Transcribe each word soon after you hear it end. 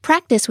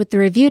practice with the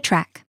review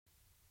track.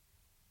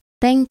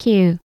 Thank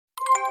you.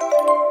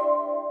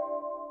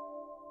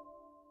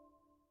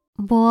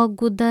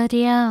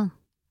 Благодаря.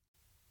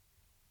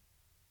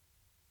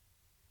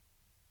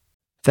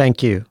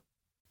 Thank you.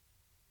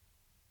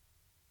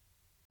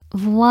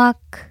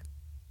 Влак.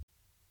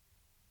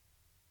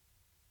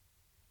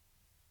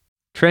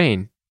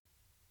 Train.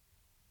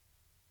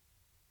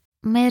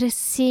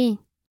 Мерси.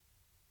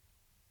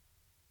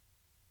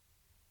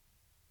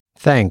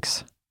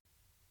 Thanks.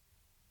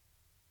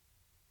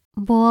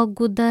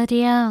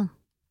 Благодаря.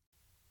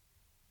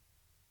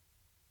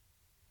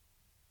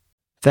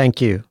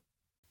 Thank you.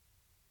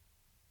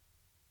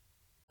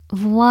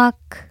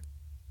 Влак.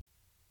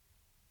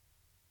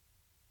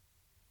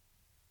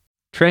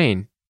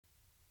 Train.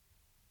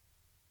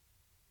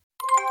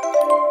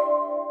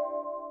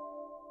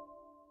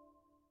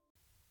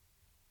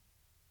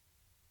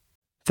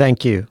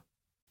 Thank you.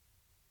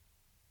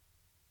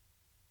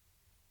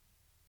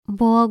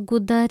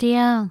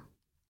 Благодаря.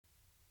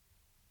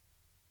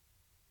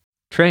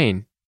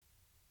 Train.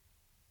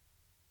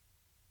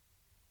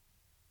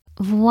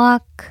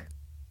 Влак.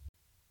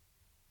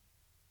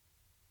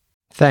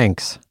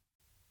 Thanks.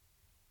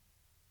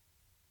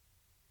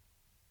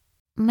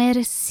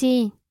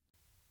 Мерси.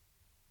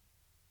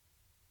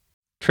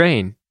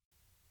 Train.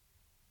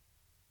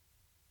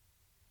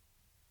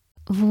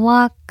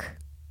 Влак.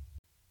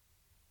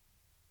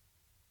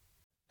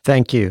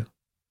 Thank you.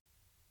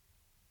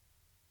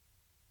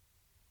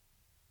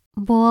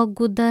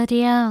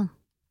 Благодаря.